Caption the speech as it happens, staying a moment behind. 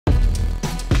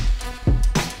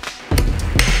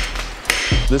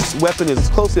This weapon is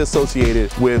closely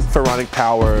associated with pharaonic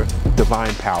power,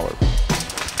 divine power.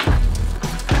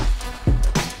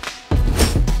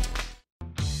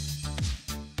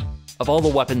 Of all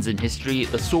the weapons in history,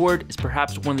 the sword is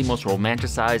perhaps one of the most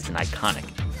romanticized and iconic,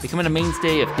 becoming a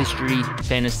mainstay of history,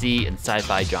 fantasy, and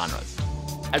sci-fi genres.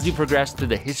 As we progress through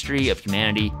the history of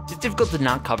humanity, it's difficult to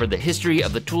not cover the history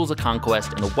of the tools of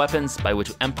conquest and the weapons by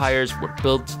which empires were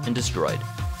built and destroyed.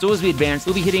 So as we advance,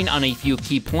 we'll be hitting on a few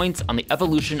key points on the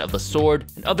evolution of the sword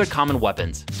and other common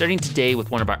weapons, starting today with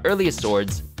one of our earliest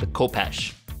swords, the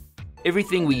KHOPESH.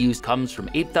 Everything we use comes from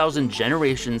 8,000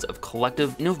 generations of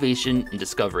collective innovation and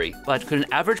discovery, but could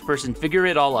an average person figure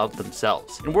it all out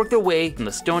themselves and work their way from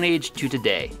the Stone Age to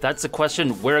today? That's the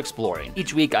question we're exploring.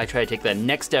 Each week I try to take that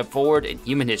next step forward in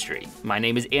human history. My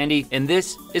name is Andy, and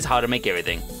this is How to Make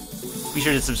Everything. Be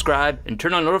sure to subscribe and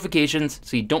turn on notifications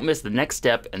so you don't miss the next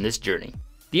step in this journey.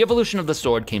 The evolution of the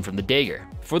sword came from the dagger.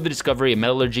 Before the discovery of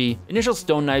metallurgy, initial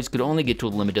stone knives could only get to a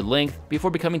limited length before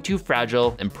becoming too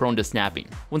fragile and prone to snapping.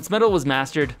 Once metal was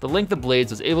mastered, the length of blades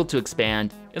was able to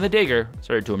expand, and the dagger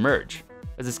started to emerge.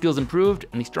 As the skills improved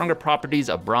and the stronger properties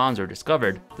of bronze were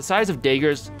discovered, the size of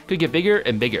daggers could get bigger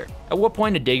and bigger. At what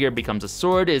point a dagger becomes a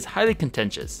sword is highly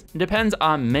contentious and depends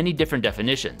on many different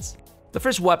definitions. The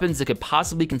first weapons that could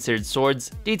possibly be considered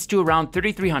swords dates to around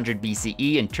 3300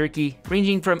 BCE in Turkey,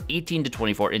 ranging from 18 to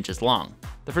 24 inches long.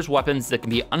 The first weapons that can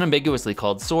be unambiguously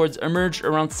called swords emerged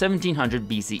around 1700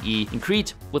 BCE in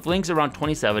Crete, with lengths around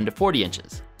 27 to 40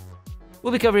 inches.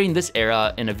 We'll be covering this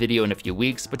era in a video in a few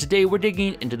weeks, but today we're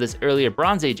digging into this earlier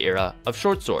Bronze Age era of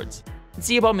short swords, and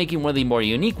see about making one of the more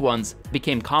unique ones that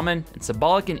became common and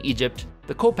symbolic in Egypt,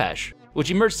 the KHOPESH,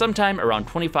 which emerged sometime around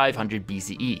 2500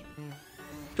 BCE.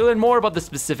 To learn more about the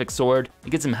specific sword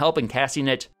and get some help in casting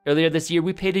it, earlier this year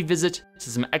we paid a visit to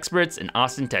some experts in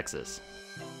Austin, Texas.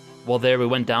 While there, we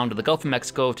went down to the Gulf of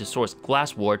Mexico to source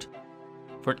glass wort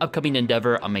for an upcoming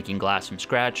endeavor on making glass from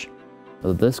scratch.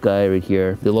 So this guy right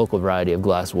here, the local variety of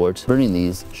glass wort, burning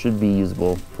these should be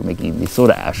usable for making the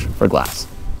soda ash for glass.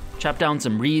 Chopped down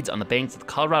some reeds on the banks of the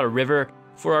Colorado River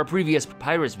for our previous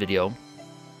papyrus video,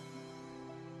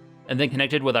 and then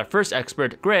connected with our first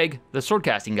expert, Gregg, the sword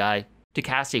casting guy, to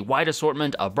cast a wide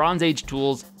assortment of Bronze Age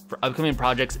tools for upcoming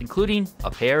projects, including a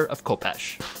pair of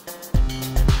KHOPESH.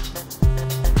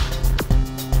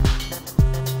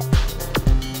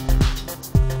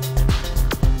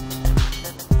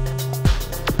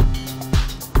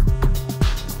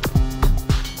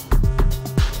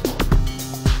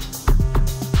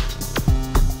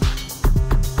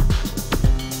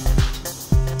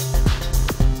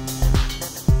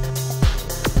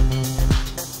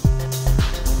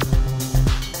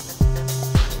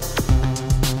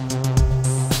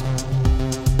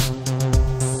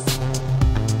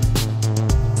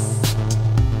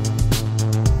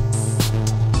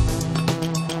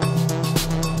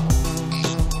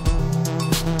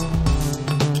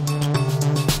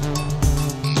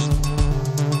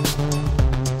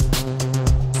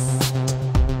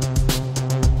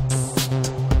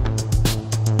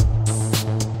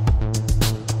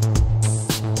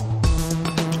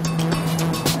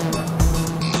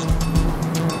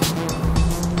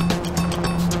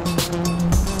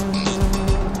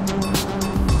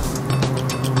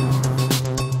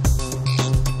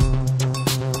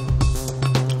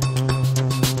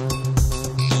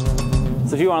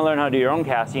 So if you want to learn how to do your own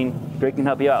casting, Gregg can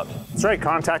help you out. That's right,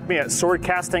 contact me at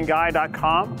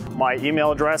swordcastingguy.com. My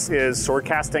email address is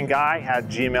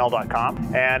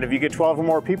swordcastingguy@gmail.com. And if you get 12 or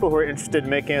more people who are interested in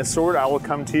making a sword, I will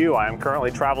come to you. I am currently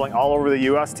traveling all over the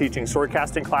US teaching sword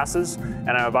casting classes, and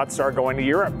I'm about to start going to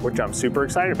Europe, which I'm super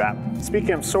excited about.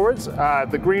 Speaking of swords,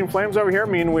 the green flames over here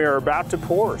mean we are about to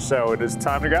pour, so it is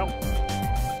time to go.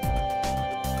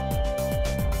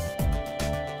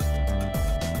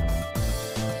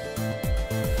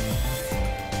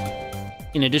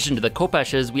 In addition to the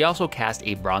KHOPESHs, we also cast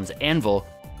a bronze anvil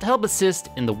to help assist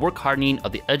in the work hardening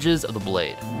of the edges of the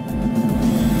blade.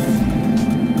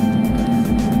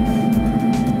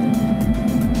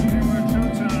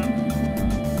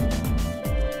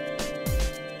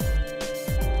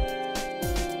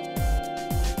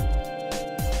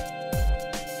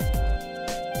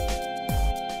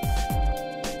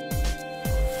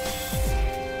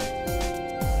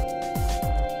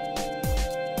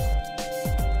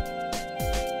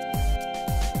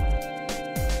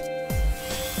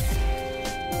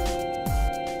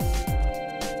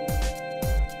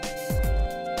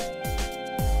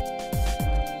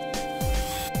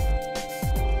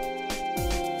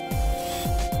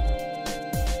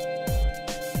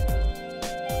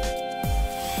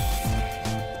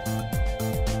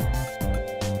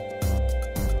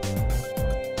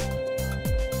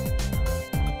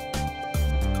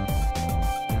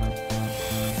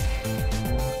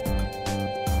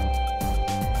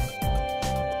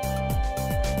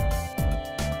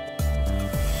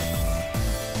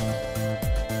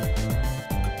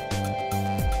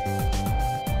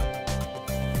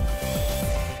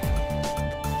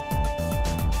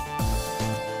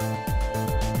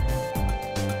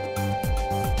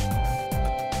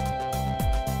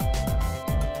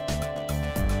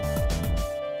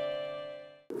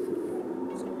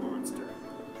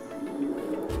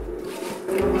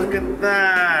 look at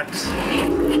that.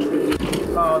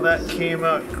 Oh, that came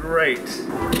out great.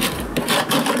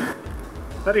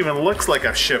 That even looks like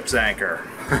a ship's anchor.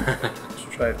 Let's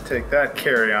try to take that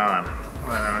carry on.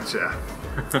 Why don't you?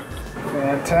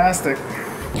 Fantastic.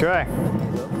 Okay.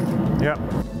 Yep.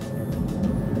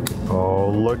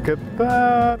 Oh, look at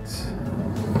that.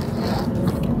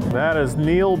 That is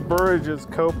Neil Burridge's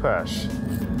KHOPESH.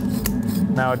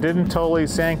 Now, it didn't totally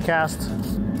sandcast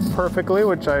perfectly,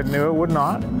 which I knew it would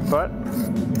not, but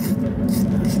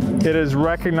it is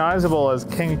recognizable as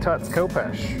King Tut's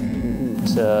KHOPESH.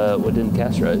 What didn't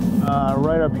cast right?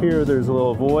 Right up here, there's a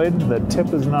little void. The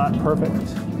tip is not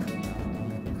perfect.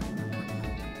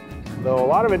 Though a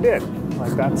lot of it did.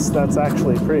 Like that's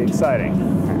actually pretty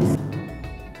exciting.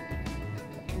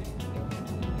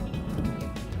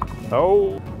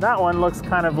 Oh, that one looks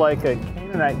kind of like a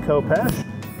Canaanite KHOPESH.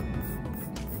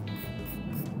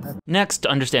 Next, to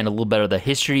understand a little better the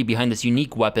history behind this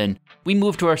unique weapon, we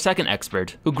move to our second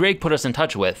expert, who Gregg put us in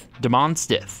touch with, Damon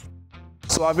Stith.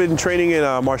 So I've been training in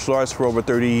martial arts for over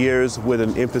 30 years with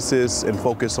an emphasis and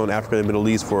focus on Africa and the Middle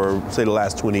East for, say, the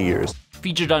last 20 years.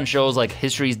 Featured on shows like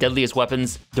History's Deadliest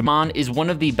Weapons, Damon is one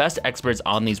of the best experts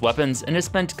on these weapons and has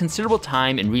spent considerable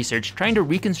time and research trying to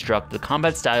reconstruct the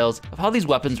combat styles of how these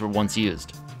weapons were once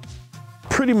used.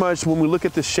 Pretty much when we look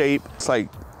at the shape, it's like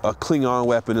a Klingon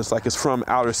weapon. It's like it's from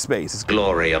outer space. It's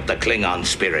glory of the Klingon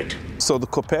spirit. So the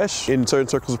KHOPESH, in certain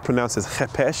circles, is pronounced as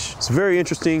KHOPESH. It's very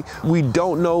interesting. We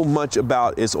don't know much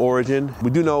about its origin.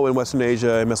 We do know in Western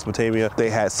Asia and Mesopotamia,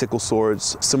 they had sickle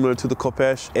swords similar to the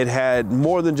KHOPESH. It had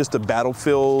more than just a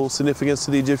battlefield significance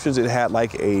to the Egyptians. It had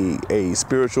like a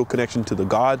spiritual connection to the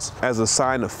gods as a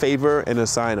sign of favor and a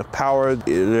sign of power.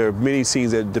 There are many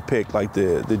scenes that depict like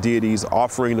the deities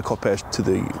offering the KHOPESH to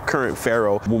the current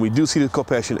pharaoh. When we do see the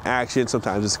KHOPESH in action,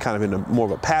 sometimes it's kind of in more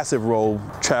of a passive role,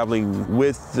 traveling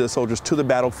with the soldiers to the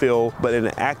battlefield, but in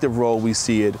an active role, we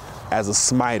see it as a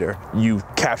smiter. You've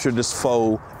captured this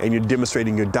foe and you're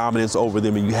demonstrating your dominance over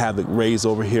them, and you have it raised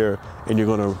over here and you're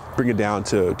gonna bring it down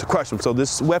to crush them. So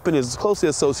this weapon is closely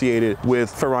associated with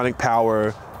pharaonic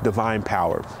power, divine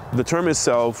power. The term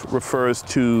itself refers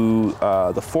to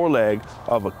the foreleg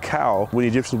of a cow. When the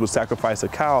Egyptians would sacrifice a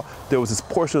cow, there was this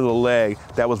portion of the leg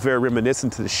that was very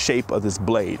reminiscent to the shape of this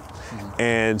blade.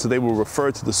 And so they will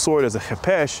refer to the sword as a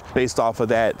KHOPESH based off of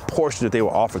that portion that they were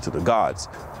offered to the gods.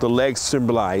 The legs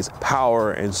symbolize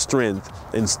power and strength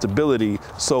and stability.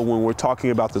 So when we're talking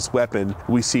about this weapon,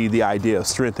 we see the idea of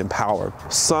strength and power.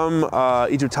 Some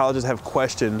Egyptologists have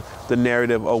questioned the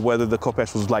narrative of whether the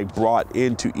KHOPESH was like brought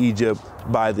into Egypt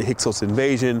by the Hyksos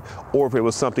invasion, or if it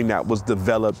was something that was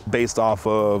developed based off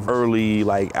of early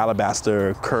like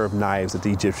alabaster curved knives that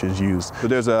the Egyptians used. So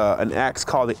there's an axe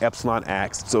called the epsilon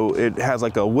axe. So it has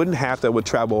like a wooden haft that would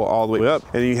travel all the way up,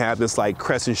 and then you have this like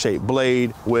crescent shaped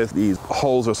blade with these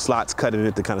holes or slots cut in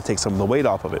it to kind of take some of the weight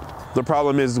off of it. The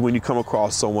problem is when you come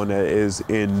across someone that is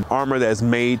in armor that is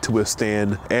made to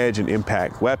withstand edge and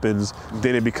impact weapons,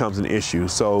 then it becomes an issue.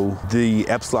 So the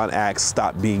epsilon axe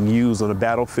stopped being used on the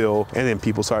battlefield, and then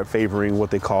people start favoring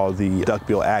what they call the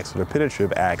duckbill axe or the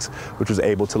penetrative axe, which was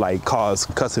able to like cause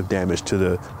concussive damage to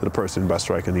the person by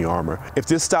striking the armor. If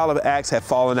this style of axe had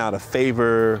fallen out of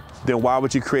favor, then why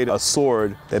would you create a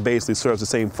sword that basically serves the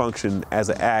same function as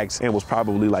an axe and was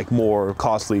probably like more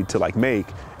costly to like make?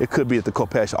 It could be that the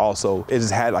KHOPESH also, it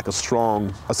just had like a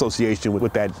strong association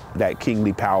with that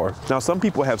kingly power. Now, some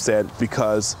people have said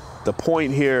because the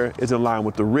point here is in line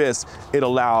with the wrist, it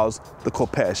allows the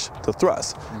KHOPESH to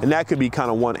thrust. And that could be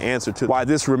kind of one answer to why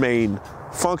this remained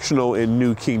functional in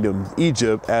New Kingdom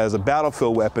Egypt as a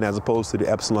battlefield weapon as opposed to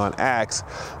the epsilon axe,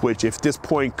 which if this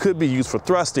point could be used for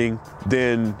thrusting,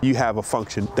 then you have a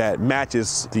function that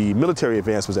matches the military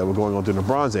advancements that were going on during the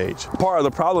Bronze Age. Part of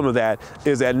the problem of that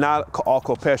is that not all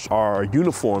KHOPESH are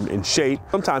uniform in shape.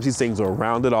 Sometimes these things are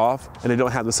rounded off and they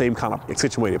don't have the same kind of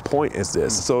accentuated point as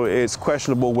this. So it's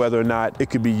questionable whether or not it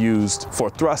could be used for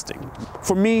thrusting.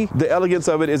 For me, the elegance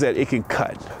of it is that it can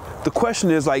cut. The question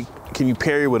is like, can you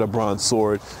parry with a bronze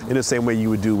sword in the same way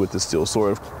you would do with the steel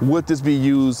sword? Would this be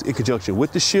used in conjunction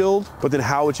with the shield? But then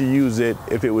how would you use it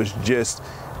if it was just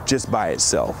by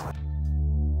itself?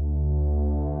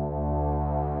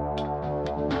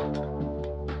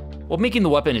 While making the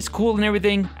weapon is cool and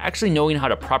everything, actually knowing how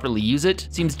to properly use it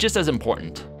seems just as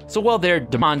important. So while there,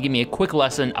 Damon gave me a quick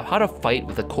lesson of how to fight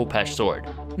with a KHOPESH sword.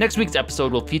 Next week's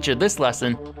episode will feature this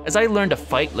lesson as I learned to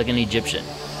fight like an Egyptian.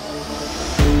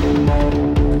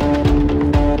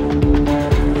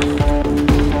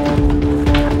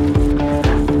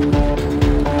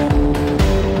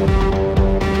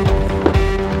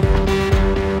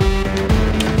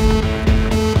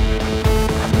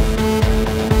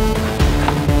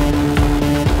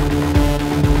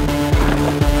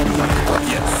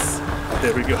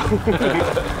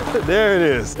 There it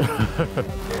is.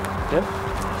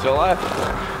 Still alive.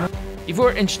 If you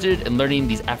are interested in learning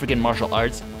these African martial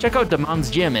arts, check out Damang's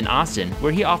gym in Austin,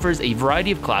 where he offers a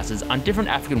variety of classes on different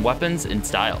African weapons and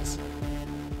styles.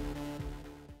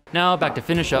 Now back to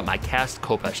finish up my cast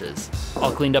KHOPESHs.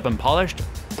 All cleaned up and polished,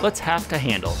 let's have to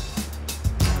handle.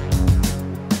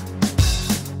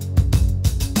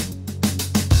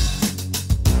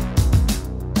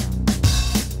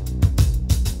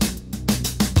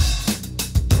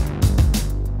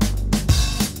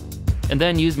 And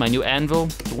then use my new anvil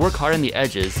to work hard on the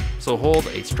edges so hold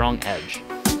a strong edge.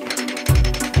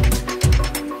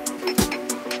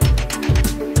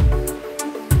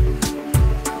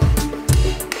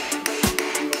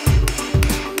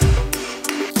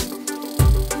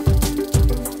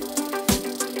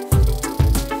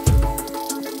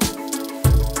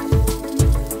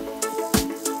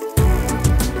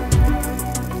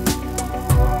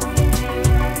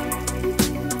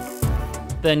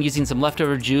 Then using some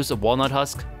leftover juice of walnut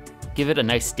husk, give it a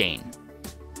nice stain.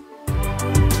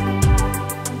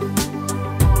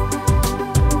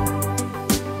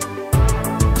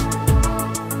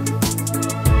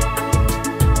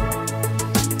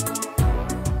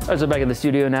 Alright, so back in the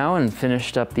studio now and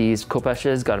finished up these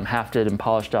KHOPESHs, got them hafted and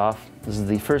polished off. This is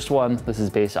the first one. This is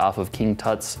based off of King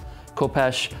Tut's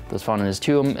KHOPESH that was found in his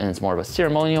tomb, and it's more of a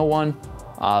ceremonial one.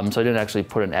 So I didn't actually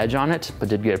put an edge on it, but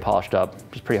did get it polished up.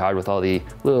 Just pretty hard with all the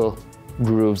little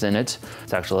grooves in it.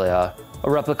 It's actually a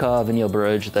replica of a Neil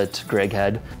Burridge that Gregg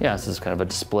had. Yeah, this is kind of a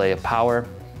display of power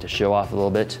to show off a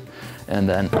little bit. And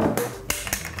then,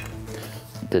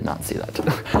 did not see that.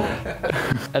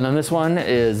 And then this one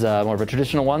is more of a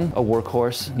traditional one, a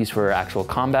workhorse used for actual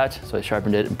combat. So I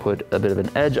sharpened it and put a bit of an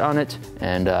edge on it.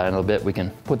 And in a little bit, we can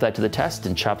put that to the test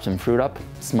and chop some fruit up,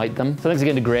 smite them. So thanks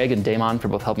again to Gregg and Damon for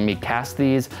both helping me cast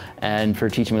these and for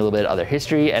teaching me a little bit of their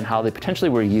history and how they potentially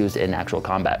were used in actual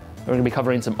combat. We're gonna be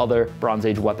covering some other Bronze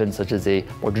Age weapons, such as a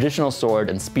more traditional sword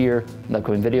and spear in the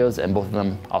upcoming videos, and both of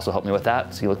them also helped me with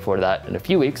that. So you look forward to that in a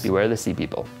few weeks. Beware the sea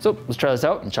people. So let's try this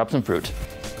out and chop some fruit.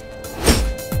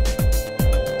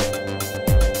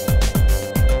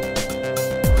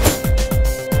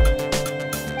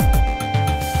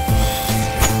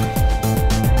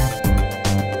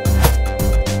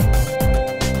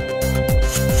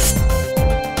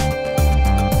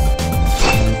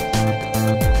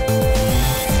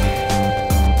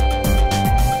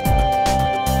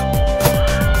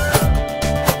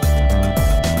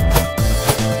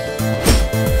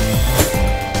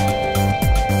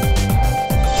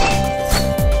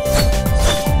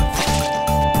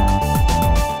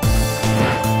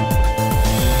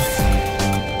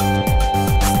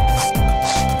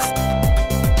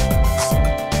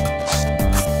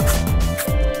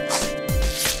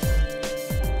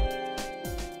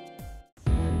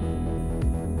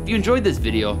 If you enjoyed this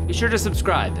video, be sure to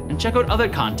subscribe and check out other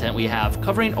content we have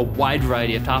covering a wide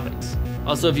variety of topics.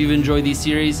 Also, if you've enjoyed these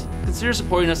series, consider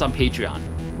supporting us on Patreon.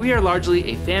 We are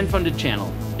largely a fan-funded channel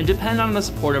and depend on the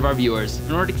support of our viewers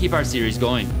in order to keep our series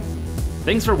going.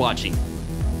 Thanks for watching.